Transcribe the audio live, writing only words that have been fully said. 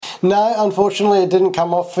No, unfortunately, it didn't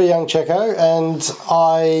come off for young Checo, and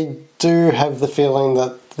I do have the feeling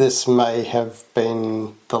that this may have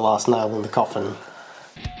been the last nail in the coffin.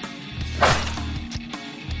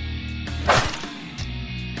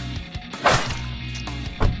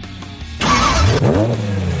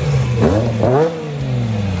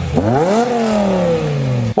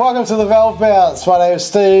 Welcome to the Valve Bounce. My name is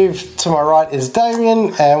Steve, to my right is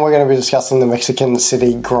Damien, and we're going to be discussing the Mexican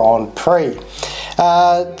City Grand Prix.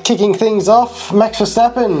 Kicking things off, Max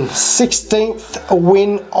Verstappen, 16th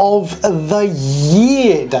win of the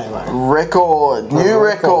year, Damo. New record.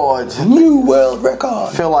 New world record.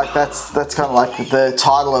 I feel like that's kind of like the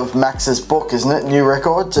title of Max's book, isn't it? New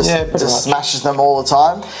record, just smashes them all the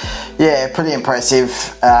time. Yeah, pretty impressive.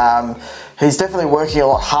 He's definitely working a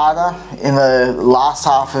lot harder in the last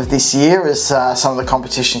half of this year as some of the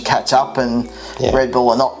competition catch up, and Red Bull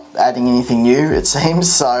are not adding anything new, it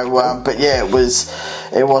seems. So, but yeah, it was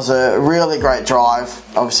a really great drive.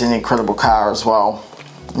 Obviously, an incredible car as well.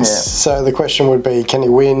 Yeah. So the question would be, can he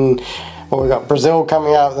win? Well, we've got Brazil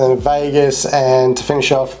coming up, then Vegas, and to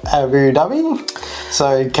finish off, Abu Dhabi.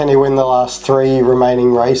 So can he win the last three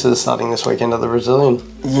remaining races starting this weekend at the Brazilian?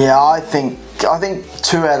 Yeah, I think 2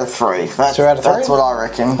 out of 3. 2 out of 3? That's what I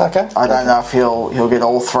reckon. Okay. I don't know if he'll get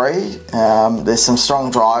all 3. There's some strong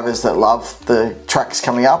drivers that love the tracks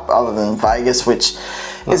coming up, other than Vegas, which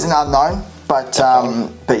is an unknown. But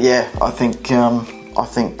yeah, I think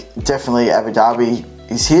definitely Abu Dhabi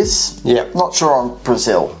is his. Yep. Not sure on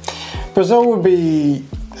Brazil. Brazil would be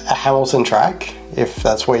a Hamilton track if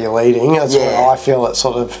that's where you're leading. That's where I feel it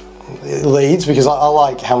sort of leads, because I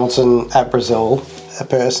like Hamilton at Brazil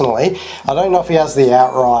personally. I don't know if he has the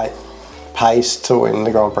outright pace to win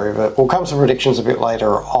the Grand Prix, but we'll come to predictions a bit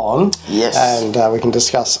later on. Yes. And we can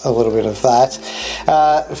discuss a little bit of that.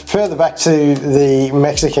 Further back to the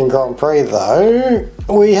Mexican Grand Prix though,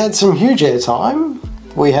 we had some huge airtime.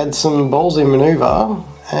 We had some ballsy manoeuvre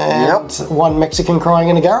and one Mexican crying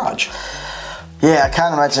in a garage. Yeah, I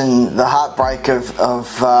can't imagine the heartbreak of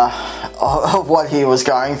what he was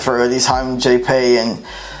going through at his home GP, and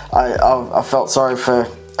I felt sorry for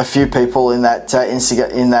a few people in that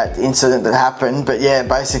incident that happened. But yeah,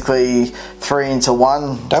 basically 3 into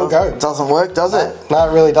 1 doesn't work, does it? No,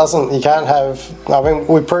 it really doesn't. You can't have. I mean,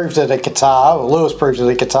 we proved it at Qatar. Well, Lewis proved it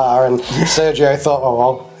at Qatar, and Sergio thought, oh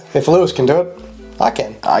well, if Lewis can do it, I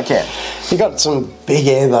can. You got some big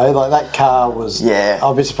air though. Like that car was. Yeah.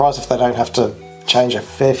 I'll be surprised if they don't have to change a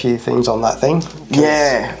fair few things on that thing.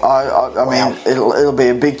 Yeah, I mean, it'll be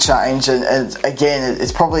a big change, and again,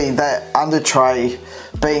 it's probably that under tray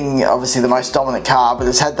being obviously the most dominant car, but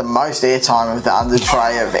it's had the most airtime of the under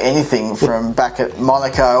tray of anything from back at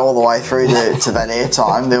Monaco all the way through to that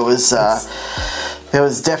airtime. There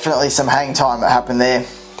was definitely some hang time that happened there.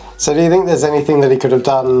 So do you think there's anything that he could have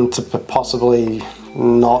done to possibly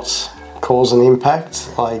not cause an impact?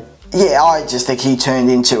 Yeah, I just think he turned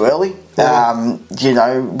in too early.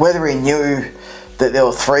 Whether he knew that there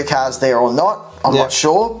were 3 cars there or not, I'm not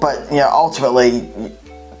sure. But ultimately,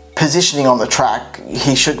 positioning on the track,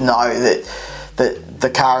 he should know that the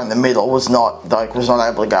car in the middle was not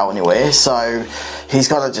able to go anywhere. So he's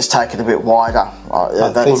got to just take it a bit wider.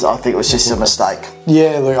 I think it was just a mistake.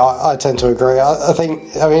 Yeah, look, I tend to agree. I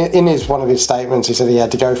think, in one of his statements, he said he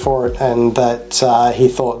had to go for it, and that he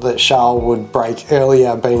thought that Charles would brake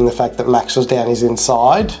earlier, being the fact that Max was down his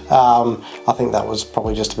inside. I think that was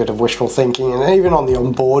probably just a bit of wishful thinking. And even on the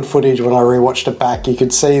onboard footage, when I rewatched it back, you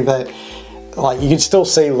could see that. You could still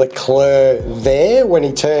see Leclerc there when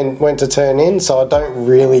he went to turn in, so I don't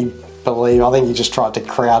really believe. I think he just tried to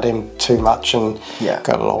crowd him too much and got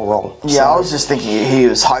it all wrong. Yeah, I was just thinking he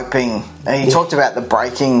was hoping, and he talked about the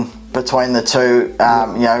braking between the two,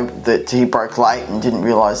 that he broke late and didn't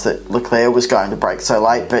realise that Leclerc was going to brake so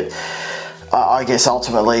late. But I guess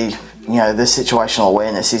ultimately, the situational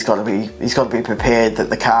awareness, he's got to be prepared that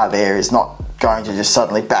the car there is not going to just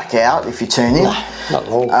suddenly back out if you turn in. Not at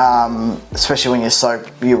all. Especially when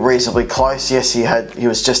you're reasonably close. Yes, he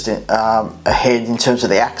was just ahead in terms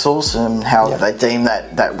of the axles and how they deem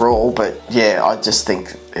that rule. But yeah, I just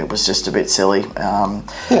think it was just a bit silly.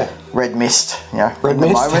 Red mist. Red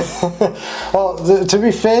mist. Well, to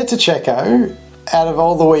be fair to Checo, out of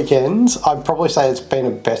all the weekends, I'd probably say it's been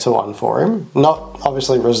a better one for him. Not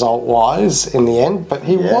obviously result-wise in the end, but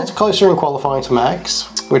he was closer in qualifying to Max,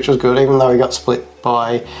 which was good, even though he got split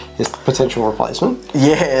by his potential replacement.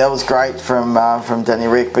 Yeah, that was great from Danny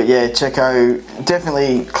Rick. But yeah, Checo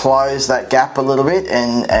definitely closed that gap a little bit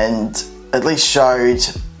and at least showed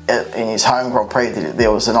in his home Grand Prix that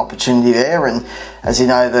there was an opportunity there. And as you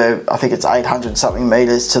know, I think it's 800 something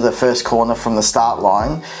metres to the first corner from the start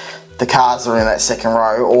line. the cars that are in that second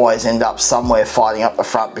row always end up somewhere fighting up the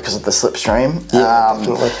front because of the slipstream.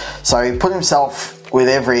 Definitely. So he put himself with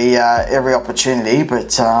every opportunity, but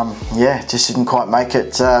just didn't quite make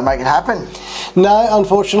it happen. No,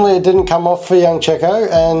 unfortunately, it didn't come off for young Checo,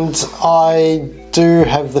 and I do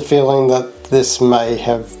have the feeling that this may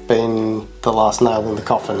have been the last nail in the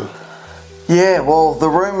coffin. Yeah, well, the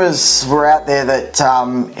rumours were out there that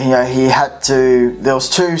he had to. There was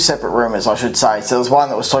two separate rumours, I should say. So there was one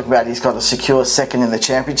that was talking about he's got to secure second in the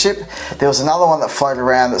championship. There was another one that floated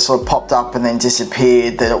around that sort of popped up and then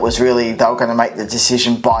disappeared. That it was really they were going to make the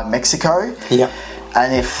decision by Mexico. Yeah.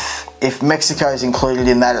 And if Mexico is included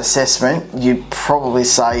in that assessment, you'd probably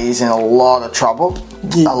say he's in a lot of trouble.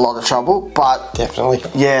 Yeah. A lot of trouble, but definitely.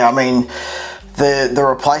 Yeah, I mean, the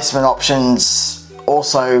replacement options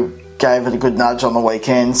also gave it a good nudge on the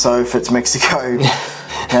weekend. So if it's Mexico,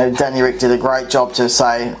 Danny Rick did a great job to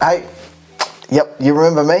say, hey, yep, you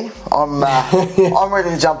remember me? I'm ready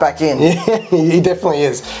to jump back in. Yeah, he definitely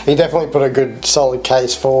is. He definitely put a good, solid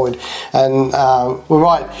case forward, and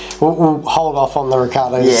we'll hold off on the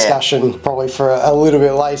Ricciardo discussion probably for a little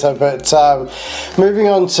bit later. But moving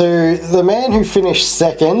on to the man who finished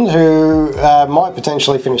second, who might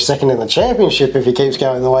potentially finish second in the championship if he keeps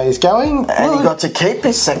going the way he's going. And he got to keep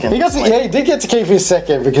his second. He did get to keep his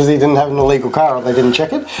second because he didn't have an illegal car or they didn't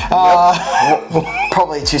check it.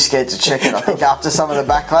 Probably too scared to check it, I think, after some of the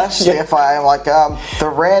backlash. The FIA, like, the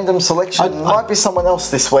random selection might be someone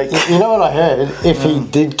else this week. You know what I heard? If he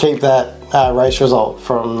did keep that race result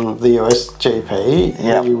from the US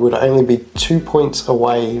GP, he would only be 2 points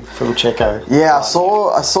away from Checo. Yeah, I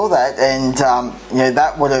saw that, and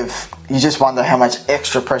that would have. You just wonder how much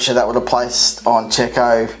extra pressure that would have placed on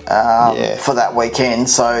Checo for that weekend.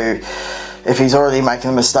 So if he's already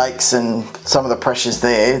making mistakes and some of the pressures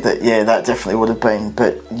there, that definitely would have been.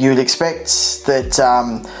 But you'd expect that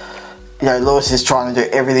Lewis is trying to do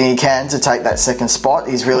everything he can to take that second spot.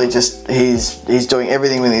 He's really just he's doing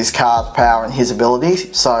everything with his car's power and his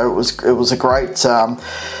ability. So it was a great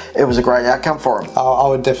outcome for him. I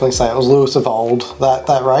would definitely say it was Lewis of old,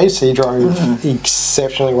 that race. He drove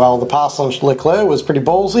exceptionally well. The pass on Leclerc was pretty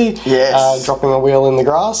ballsy, dropping a wheel in the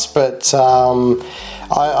grass, but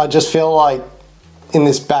I just feel like in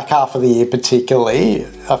this back half of the year particularly,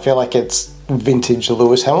 I feel like it's vintage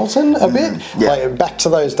Lewis Hamilton a bit. Like back to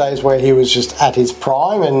those days where he was just at his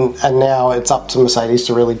prime, and now it's up to Mercedes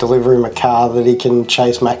to really deliver him a car that he can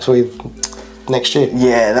chase Max with next year.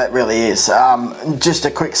 Yeah, that really is. Just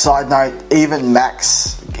a quick side note, even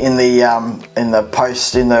Max in the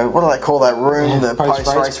post, what do they call that room? The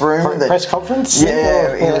post-race room? Press conference?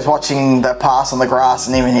 Yeah, he was watching the pass on the grass,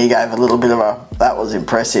 and even he gave a little bit of that was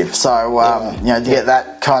impressive. So, to get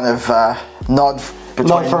that kind of nod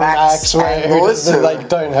not from Max and Lewis, they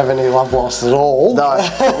don't have any love lost at all. No,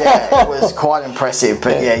 it was quite impressive.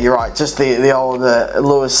 But you're right. Just the old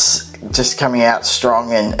Lewis just coming out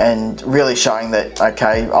strong and really showing that,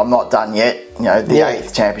 okay, I'm not done yet. The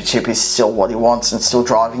 8th championship is still what he wants and still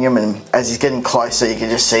driving him. And as he's getting closer, you can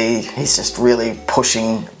just see he's just really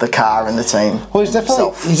pushing the car and the team. Well, he's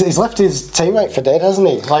definitely he's left his teammate for dead, hasn't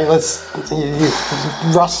he? Like,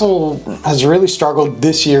 Russell has really struggled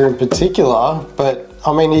this year in particular, but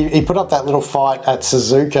I mean, he put up that little fight at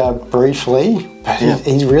Suzuka briefly, but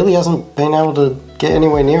he really hasn't been able to get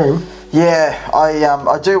anywhere near him. Yeah,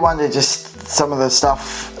 I do wonder just some of the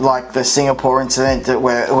stuff like the Singapore incident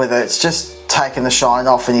whether it's just taken the shine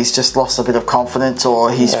off and he's just lost a bit of confidence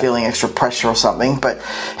or he's feeling extra pressure or something. But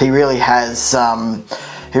he really has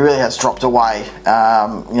dropped away.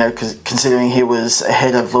 Considering he was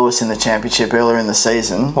ahead of Lewis in the championship earlier in the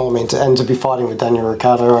season. Well, I mean, to be fighting with Daniel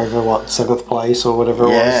Ricciardo over 7th place or whatever it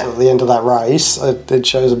was at the end of that race, it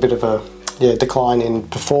shows a bit of a decline in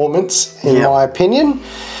performance, in my opinion.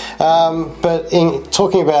 But in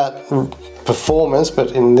talking about performance,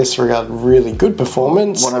 but in this regard, really good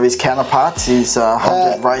performance. One of his counterparts, his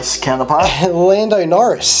 100 race counterpart, Lando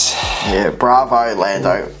Norris. Yeah, bravo,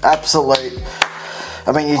 Lando! Absolute.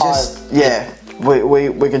 I mean,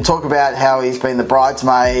 we can talk about how he's been the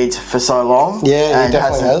bridesmaid for so long. Yeah, he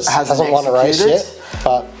definitely hasn't won a race yet,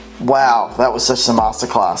 but. Wow, that was such a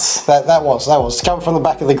masterclass. That was to come from the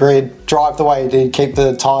back of the grid, drive the way he did, keep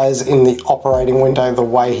the tyres in the operating window the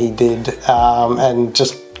way he did, and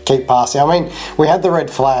just keep passing. I mean, we had the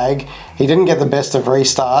red flag. He didn't get the best of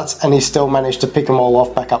restarts, and he still managed to pick them all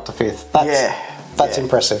off back up to 5th. That's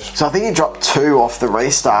impressive. So I think he dropped 2 off the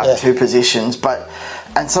restart, 2 positions, but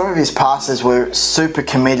And some of his passes were super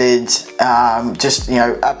committed, just,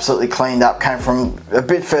 absolutely cleaned up, came from a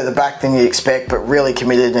bit further back than you expect, but really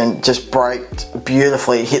committed and just braked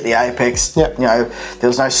beautifully, hit the apex. Yep. There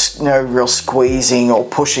was no real squeezing or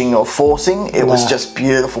pushing or forcing. It was just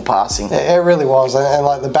beautiful passing. It really was. And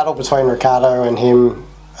like the battle between Ricciardo and him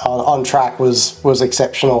on track was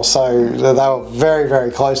exceptional. So they were very,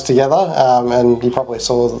 very close together, and you probably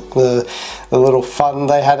saw the little fun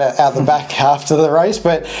they had out the back after the race.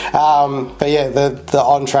 But yeah, the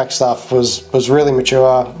on track stuff was really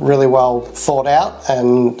mature, really well thought out,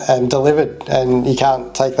 and delivered. And you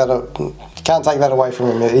can't take that away from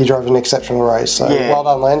him. He drove an exceptional race. So well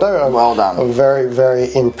done, Lando. Well done. I'm very,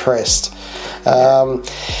 very impressed.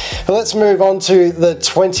 Let's move on to the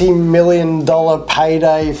 $20 million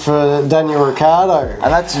payday for Daniel Ricciardo,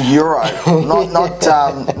 and that's euro, not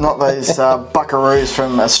those buckaroos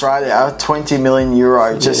from Australia. 20 million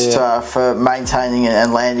euro just for maintaining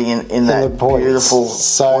and landing in that beautiful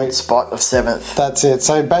point spot of 7th. That's it.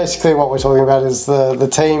 So basically, what we're talking about is the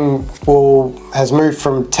team has moved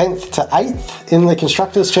from 10th to 8th in the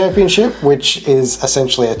Constructors' Championship, which is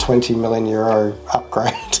essentially a 20 million euro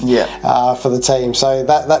upgrade. For the team. So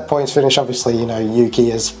that points finish, obviously, Yuki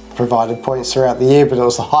has provided points throughout the year, but it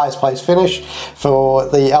was the highest place finish for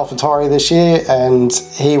the AlphaTauri this year, and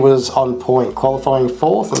he was on point, qualifying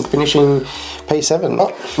 4th and finishing P7.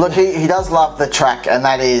 Look, he does love the track, and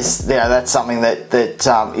that's something that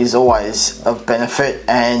is always of benefit.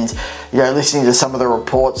 And listening to some of the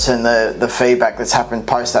reports and the feedback that's happened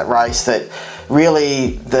post that race, that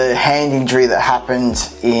really the hand injury that happened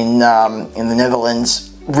in the Netherlands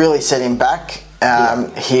really set him back.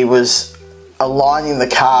 He was aligning the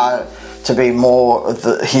car to be more of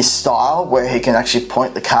his style, where he can actually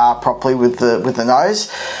point the car properly with the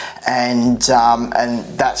nose, and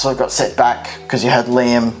that sort of got set back because you had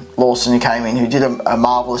Liam Lawson who came in, who did a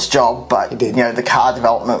marvellous job, but the car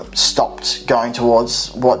development stopped going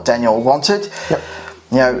towards what Daniel wanted.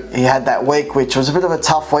 He had that week, which was a bit of a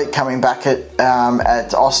tough week coming back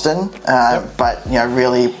at Austin, but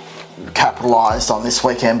really capitalised on this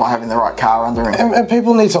weekend by having the right car under him. And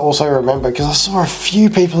people need to also remember, because I saw a few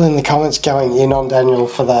people in the comments going in on Daniel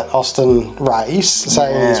for that Austin race,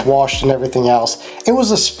 saying he's washed and everything else. It was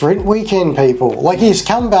a sprint weekend, people. Like, he's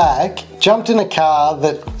come back, jumped in a car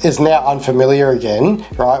that is now unfamiliar again,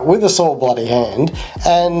 right, with a sore bloody hand,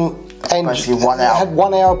 and basically 1 hour had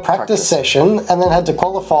 1 hour practice session, and then had to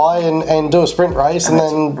qualify and do a sprint race, and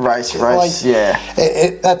then race.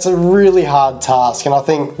 That's a really hard task, and I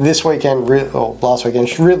think this weekend or last weekend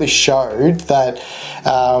really showed that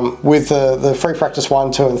with the free practice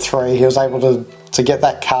 1, 2 and 3, he was able to get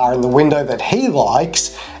that car in the window that he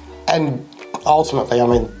likes, and ultimately,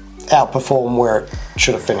 outperform where it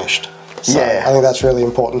should have finished. So I think that's really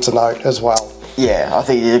important to note as well. Yeah, I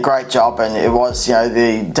think he did a great job, and it was,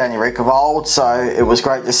 the Danny Rick of old, so it was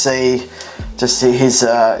great to see his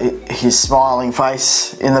smiling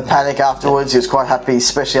face in the paddock afterwards. He was quite happy,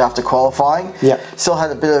 especially after qualifying. Still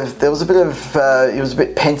had he was a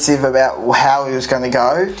bit pensive about how he was going to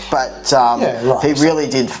go, but he really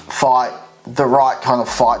did fight the right kind of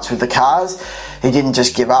fights with the cars. He didn't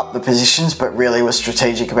just give up the positions, but really was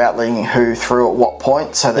strategic about letting who through at what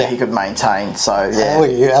point so that he could maintain. So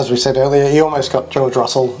as we said earlier, he almost got George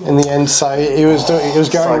Russell in the end. So he was going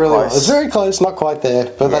so really well. close. It was very close, not quite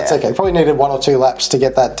there, but that's okay. Probably needed 1 or 2 laps to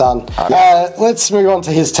get that done. Let's move on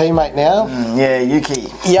to his teammate now. Yuki.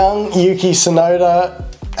 Young Yuki Tsunoda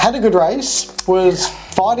had a good race. Was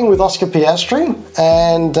fighting with Oscar Piastri,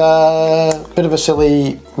 and a bit of a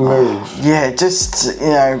silly move.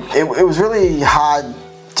 It was really hard,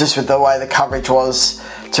 just with the way the coverage was,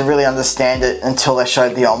 to really understand it until they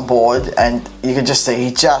showed the onboard, and you could just see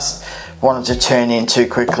he just wanted to turn in too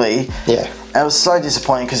quickly. And it was so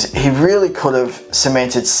disappointing, because he really could have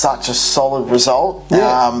cemented such a solid result.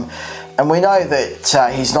 And we know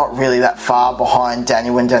that he's not really that far behind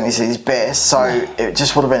Danny when Danny's at his best, so it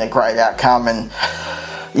just would have been a great outcome. And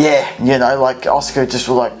Oscar just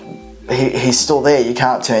was he's still there, you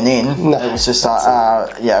can't turn in. It was just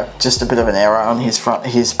just a bit of an error on his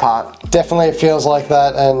part. Definitely it feels like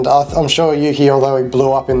that, and I'm sure Yuki, although he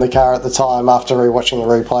blew up in the car at the time, after rewatching the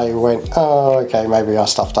replay, went, oh, okay, maybe I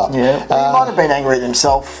stuffed up. He might have been angry at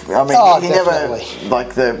himself. He definitely.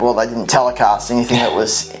 never, they didn't telecast anything that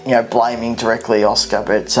was, blaming directly Oscar,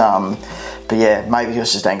 but yeah, maybe he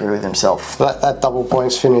was just angry with himself. That double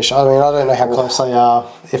points finish, I mean, I don't know how close they are.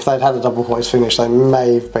 If they'd had a double points finish, they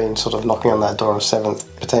may have been sort of knocking on that door of 7th,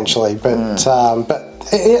 potentially. But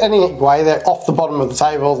anyway, they're off the bottom of the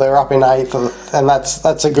table, they're up in 8th, and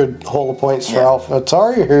that's a good haul of points for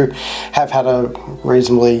AlphaTauri, who have had a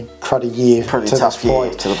reasonably cruddy year. Pretty tough year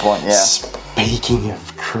to the point, yeah. Speaking of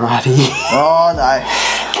cruddy... Oh, no.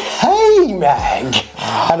 Hey, Mag!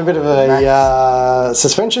 Had a bit of a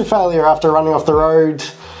suspension failure after running off the road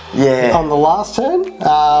on the last turn.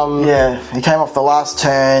 He came off the last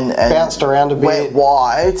turn and bounced around a bit. Went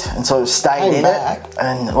wide and sort of stayed in back. it.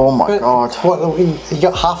 And, oh my God. He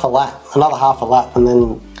got half a lap, another half a lap, and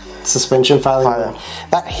then suspension failure.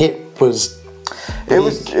 That hit was... It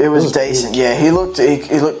was decent, yeah. He looked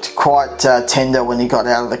quite tender when he got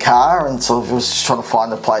out of the car and sort of was just trying to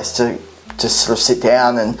find a place to just sort of sit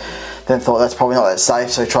down, and then thought that's probably not that safe,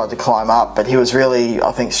 so he tried to climb up. But he was really,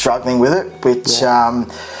 I think, struggling with it, which I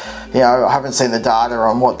haven't seen the data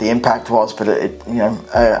on what the impact was, but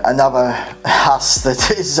another Haas that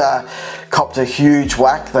is copped a huge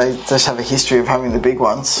whack. They just have a history of having the big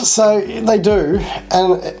ones. So they do,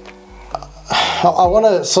 and I want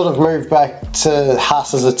to sort of move back to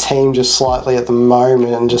Haas as a team just slightly at the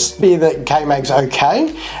moment, and just be that K-Mag's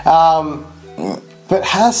okay, but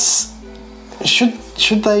Haas,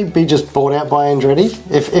 should they be just bought out by Andretti?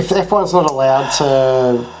 If F1's not allowed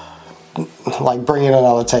to bring in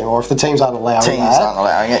another team, or if the teams aren't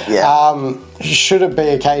allowing it, should it be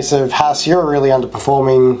a case of Haas, you're really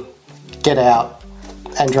underperforming, get out,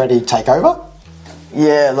 Andretti take over?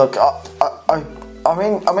 Yeah, look,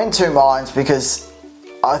 I'm in two minds, because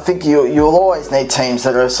I think you'll always need teams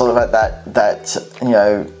that are sort of at that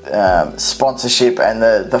sponsorship and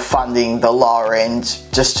the funding, the lower end,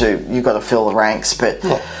 you've got to fill the ranks. But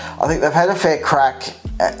I think they've had a fair crack,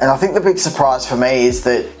 and I think the big surprise for me is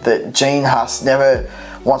that Gene Haas never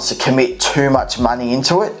wants to commit too much money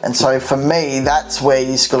into it, and so for me that's where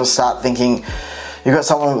you've got to start thinking. You've got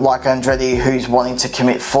someone like Andretti who's wanting to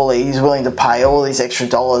commit fully. He's willing to pay all these extra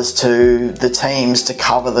dollars to the teams to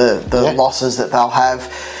cover the losses that they'll have.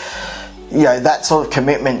 That sort of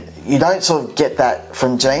commitment, you don't sort of get that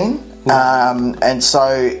from Gene. And so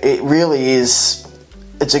it really is,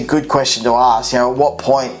 it's a good question to ask. At what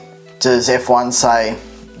point does F1 say,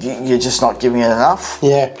 you're just not giving it enough?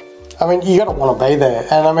 Yeah. I mean, you got to want to be there.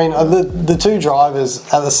 And I mean, the two drivers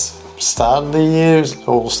at the start of the year,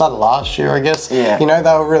 or start of last year, I guess. They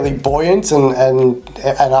were really buoyant and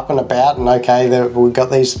up and about, and we've got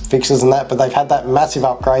these fixes and that, but they've had that massive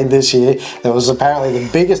upgrade this year. That was apparently the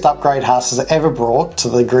biggest upgrade Haas has ever brought to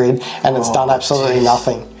the grid, and it's done absolutely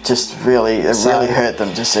nothing. It really hurt them.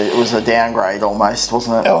 It was a downgrade almost,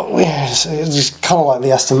 wasn't it? Oh yeah, it's just kind of like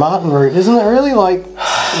the Aston Martin route, isn't it? Really, like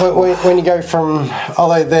when you go from,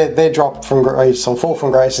 although their drop from grace or fall from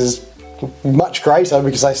grace is much greater,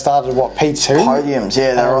 because they started P2 podiums.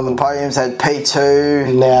 Yeah, they were on the podiums. They had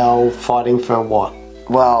P2. Now fighting for what?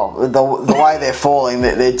 Well, the way they're falling,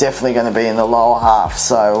 they're definitely going to be in the lower half.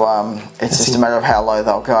 So it's just a matter of how low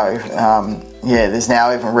they'll go. There's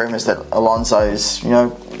now even rumours that Alonso's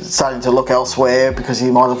starting to look elsewhere because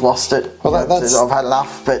he might have lost it. Well, I've had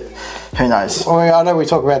enough, but who knows? Well, I know we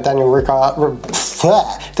talk about Daniel Ricciardo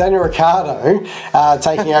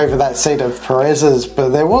taking over that seat of Perez's, but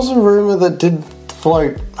there was a rumour that did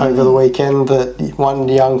float over the weekend that one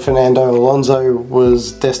young Fernando Alonso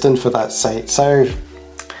was destined for that seat. So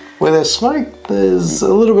where there's smoke, there's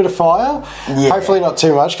a little bit of fire. Yeah. Hopefully not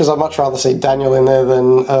too much, because I'd much rather see Daniel in there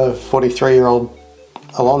than a 43-year-old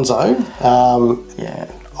Alonso. I'm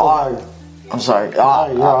sorry. You're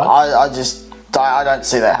right. I don't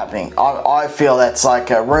see that happening. I feel that's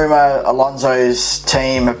like a rumour Alonso's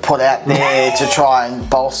team have put out there to try and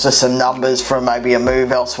bolster some numbers from maybe a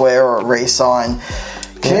move elsewhere or a re-sign.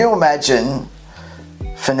 Can you imagine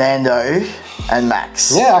Fernando and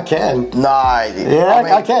Max? Yeah, I can. No. I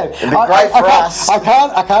can. It'd be great for us. I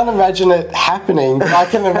can't imagine it happening, but I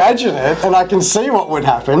can imagine it, and I can see what would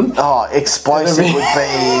happen. Oh, explosive would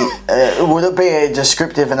be... would it be a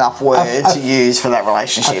descriptive enough word to use for that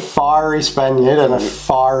relationship? A fiery Spaniard and a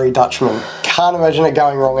fiery Dutchman. Can't imagine it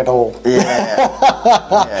going wrong at all.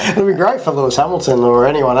 Yeah. It'd be great for Lewis Hamilton or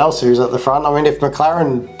anyone else who's at the front. I mean, if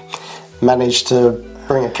McLaren managed to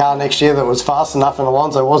bring a car next year that was fast enough and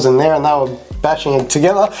Alonso was in there and they were bashing it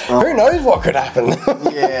together, who knows what could happen?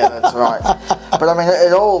 Yeah, that's right. But I mean,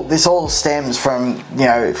 this all stems from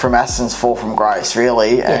Aston's fall from grace,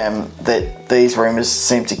 really. That these rumours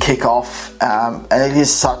seem to kick off, and it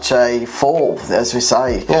is such a fall, as we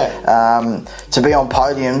say. To be on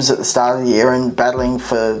podiums at the start of the year and battling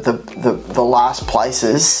for the last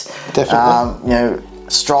places. Definitely.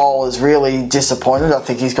 Stroll is really disappointed. I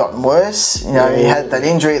think he's gotten worse. You know, he had that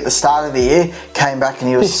injury at the start of the year, came back and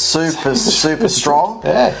he was super strong.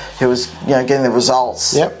 Yeah. He was, you know, getting the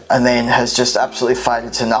results. Yep. And then has just absolutely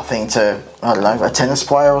faded to nothing to, I don't know, a tennis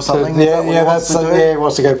player or something. He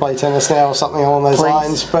wants to go play tennis now or something along those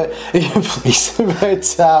lines. But please.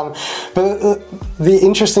 But the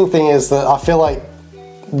interesting thing is that I feel like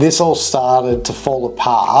this all started to fall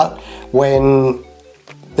apart when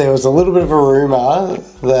there was a little bit of a rumour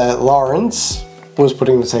that Lawrence was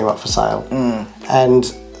putting the team up for sale. And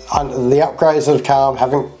the upgrades that have come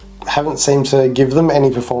haven't seemed to give them any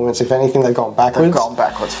performance. If anything, they've gone backwards. They've gone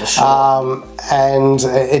backwards for sure. And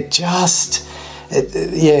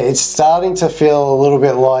it's starting to feel a little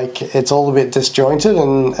bit like it's all a bit disjointed,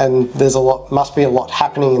 and there's must be a lot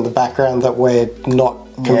happening in the background that we're not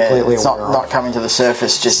completely it's not coming to the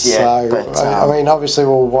surface just yet. So, but, I mean, obviously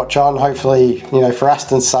we'll watch on. Hopefully, you know, for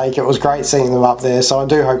Aston's sake, it was great seeing them up there. So I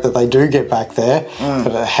do hope that they do get back there.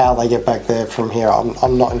 But how they get back there from here,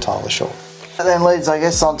 I'm not entirely sure. That then leads, I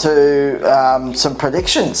guess, on to some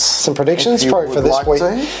predictions. Some predictions for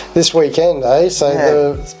this weekend, eh? So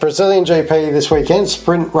the Brazilian GP this weekend,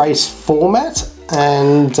 sprint race format.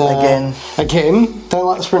 And again, don't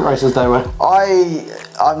like the sprint races, do we?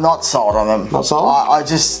 I'm not sold on them. Not sold?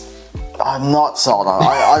 I'm not sold on them.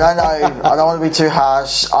 I don't know. I don't want to be too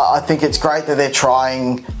harsh. I think it's great that they're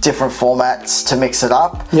trying different formats to mix it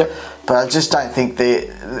up. Yep. But I just don't think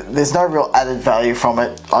there's no real added value from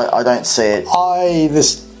it. I don't see it.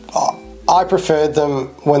 I preferred them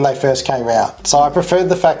when they first came out. So I preferred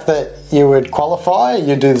the fact that you would qualify,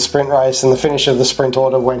 you'd do the sprint race, and the finish of the sprint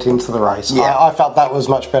order went into the race. Yeah. I felt that was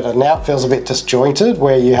much better. Now it feels a bit disjointed,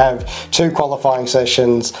 where you have 2 qualifying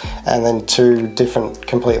sessions and then 2 different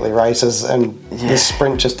completely races, and the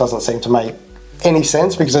sprint just doesn't seem to make any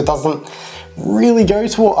sense because it doesn't really go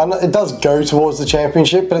toward. It does go towards the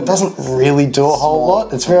championship, but it doesn't really do a whole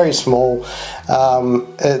lot. It's very small.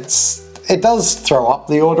 It does throw up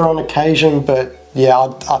the order on occasion, but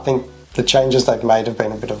I think the changes they've made have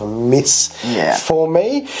been a bit of a miss for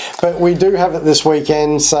me. But we do have it this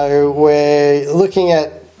weekend, so we're looking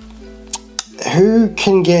at who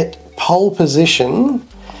can get pole position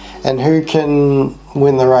and who can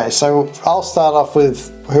win the race. So I'll start off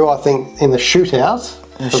with who I think in the shootout.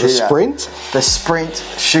 For the sprint. The sprint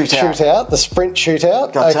shootout. The sprint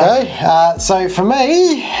shootout. Gotcha. Okay. So for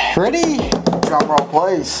me, ready? Drum roll,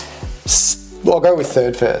 please. I'll go with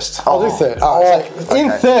third first. I'll do third.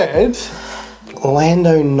 In third,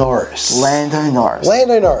 Lando Norris. I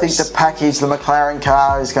think the package, the McLaren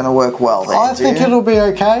car, is going to work well there. I think it'll be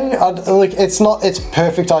okay. It's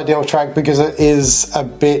perfect ideal track because it is a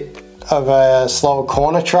bit of a slower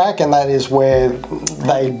corner track, and that is where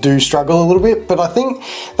they do struggle a little bit. But I think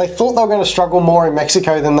they thought they were going to struggle more in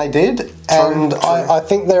Mexico than they did, and I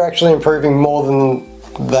think they're actually improving more than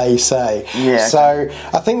they say. Yeah. So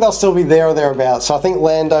I think they'll still be there or thereabouts. So I think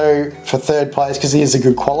Lando for third place because he is a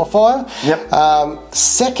good qualifier. Yep.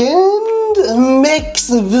 Second, Max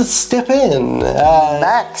Verstappen.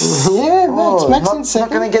 Max? Yeah, Max in second.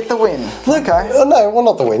 Not going to get the win. Look, no, well,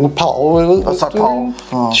 not the win. Pole. Pole.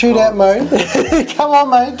 Shootout mode. Come on,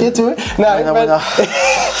 mate, get to it.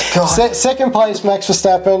 Second place, Max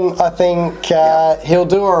Verstappen. I think he'll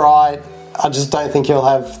do all right. I just don't think he'll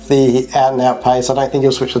have the out-and-out pace. I don't think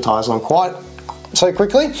he'll switch the tyres on quite so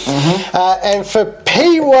quickly. And for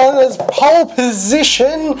P1 as pole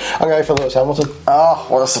position, I'm going for Lewis Hamilton. Oh,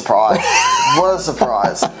 what a surprise. What a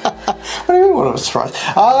surprise. What do you mean, what a surprise?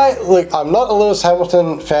 I'm not a Lewis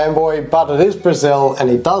Hamilton fanboy, but it is Brazil, and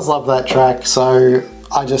he does love that track, so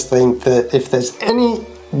I just think that if there's any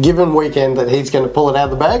given weekend that he's going to pull it out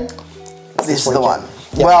of the bag, this is the one.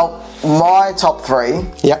 Yep. Well, my top 3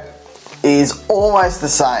 is almost the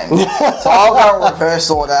same. So I'll go in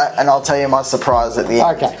reverse order and I'll tell you my surprise at the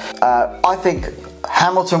end. Okay. I think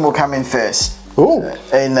Hamilton will come in first. Ooh.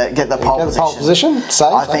 And get the pole position. Pole position.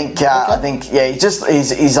 Same. I think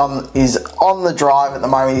he's on the drive at the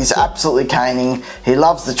moment. He's absolutely caning. He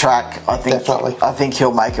loves the track. I think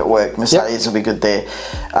he'll make it work. Mercedes will be good there.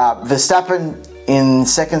 Verstappen in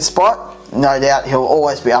second spot. No doubt he'll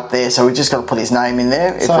always be up there, so we've just got to put his name in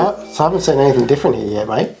there. So I haven't seen anything different here yet,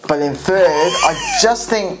 mate. But in third, I just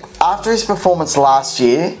think after his performance last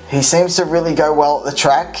year, he seems to really go well at the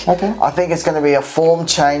track. Okay. I think it's going to be a form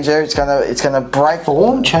changer. It's going to break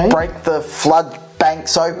the flood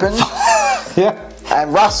banks open. Yeah.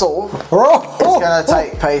 And Russell is going to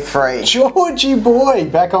take P3. Georgie boy,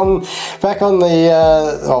 back on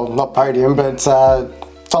the not podium, but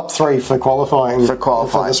top 3 for qualifying. For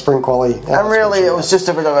the sprint quali. And really, it was just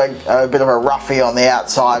a bit of a roughie on the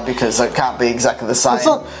outside because it can't be exactly the same.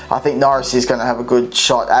 I think Norris is going to have a good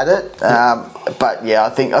shot at it. But yeah, I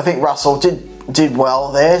think Russell did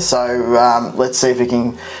well there, so let's see if he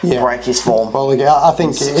can break his form. Well, I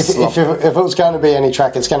think if it was going to be any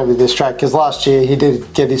track, it's going to be this track, because last year he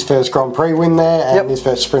did get his first Grand Prix win there and his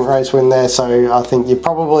first sprint race win there, so I think you're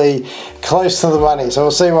probably close to the money, so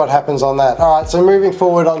we'll see what happens on that. Alright, so moving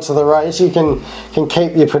forward onto the race, you can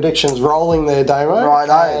keep your predictions rolling there, Damo.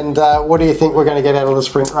 Right, and what do you think we're going to get out of the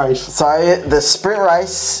sprint race? So the sprint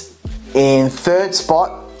race in 3rd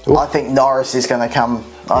spot, I think Norris is going to come.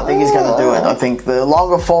 I think he's going to do it. I think the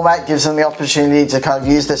longer format gives them the opportunity to kind of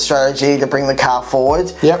use their strategy to bring the car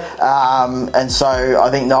forward. Yep. And so I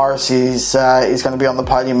think Norris is going to be on the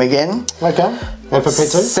podium again. Okay. And for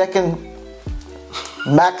P2? Second,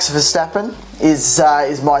 Max Verstappen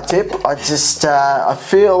is my tip. I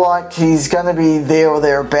feel like he's going to be there or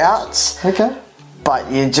thereabouts. Okay. But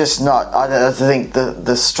you're just not. I think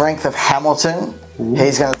the strength of Hamilton.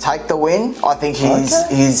 He's going to take the win. I think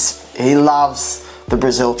he loves the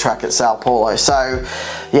Brazil track at Sao Paulo. So,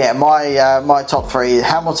 yeah, my top 3: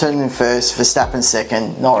 Hamilton in 1st, Verstappen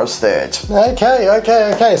 2nd, Norris 3rd.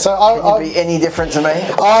 Okay. So Can you be any different to me?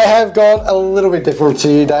 I have gone a little bit different to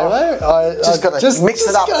you, Damo. Just got to mix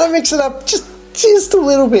it up. Got to mix it up just a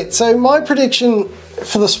little bit. So my prediction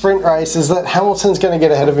for the sprint race is that Hamilton's going to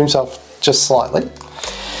get ahead of himself just slightly,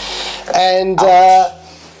 and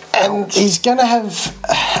he's going to have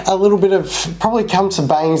a little bit of probably come to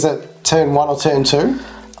bangs at turn 1 or turn 2,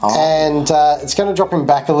 and it's going to drop him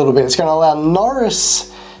back a little bit. It's going to allow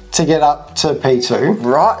Norris to get up to P2.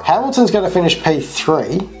 Right. Hamilton's going to finish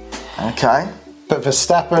P3. Okay. But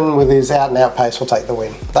Verstappen, with his out-and-out pace, will take the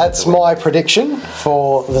win. That's my prediction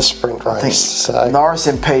for the sprint race. So Norris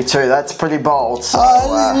in P2, that's pretty bold. So,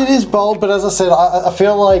 it is bold, but as I said, I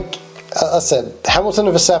feel like, Hamilton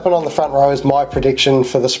and Verstappen on the front row is my prediction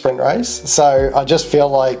for the sprint race. So I just feel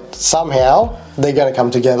like somehow they're going to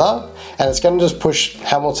come together, and it's going to just push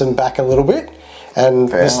Hamilton back a little bit, and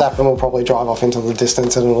Verstappen will probably drive off into the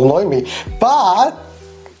distance, and it'll annoy me. But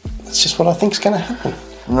that's just what I think is going to happen.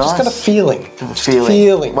 Nice. Just got a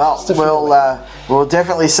feeling. Well, we'll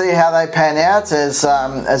definitely see how they pan out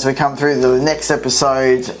as we come through the next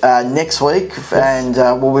episode next week, and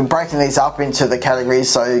we'll be breaking these up into the categories,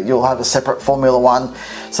 so you'll have a separate Formula One,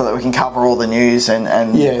 so that we can cover all the news and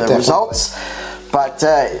the results. But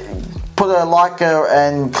put a like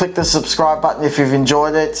and click the subscribe button if you've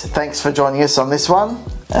enjoyed it. Thanks for joining us on this one,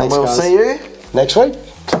 and we'll see you next week.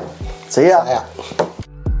 See ya.